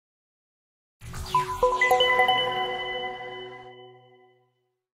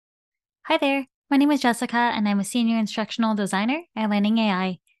Hi there, my name is Jessica and I'm a senior instructional designer at Landing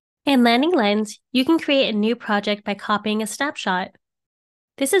AI. In LandingLens, you can create a new project by copying a snapshot.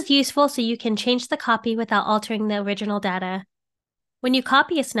 This is useful so you can change the copy without altering the original data. When you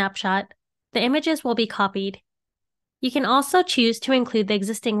copy a snapshot, the images will be copied. You can also choose to include the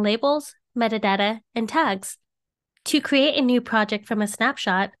existing labels, metadata, and tags. To create a new project from a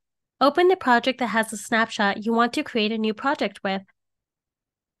snapshot, open the project that has the snapshot you want to create a new project with.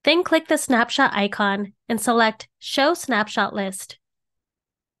 Then click the snapshot icon and select Show Snapshot List.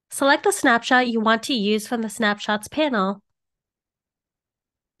 Select the snapshot you want to use from the Snapshots panel.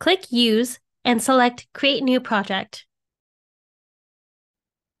 Click Use and select Create New Project.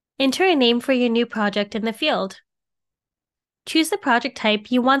 Enter a name for your new project in the field. Choose the project type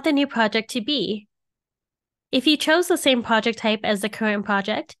you want the new project to be. If you chose the same project type as the current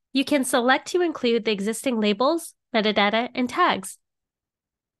project, you can select to include the existing labels, metadata, and tags.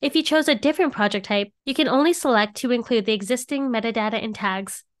 If you chose a different project type, you can only select to include the existing metadata and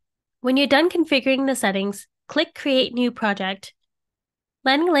tags. When you're done configuring the settings, click Create New Project.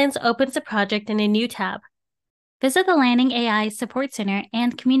 LandingLens opens the project in a new tab. Visit the Landing AI Support Center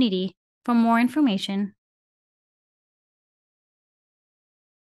and community for more information.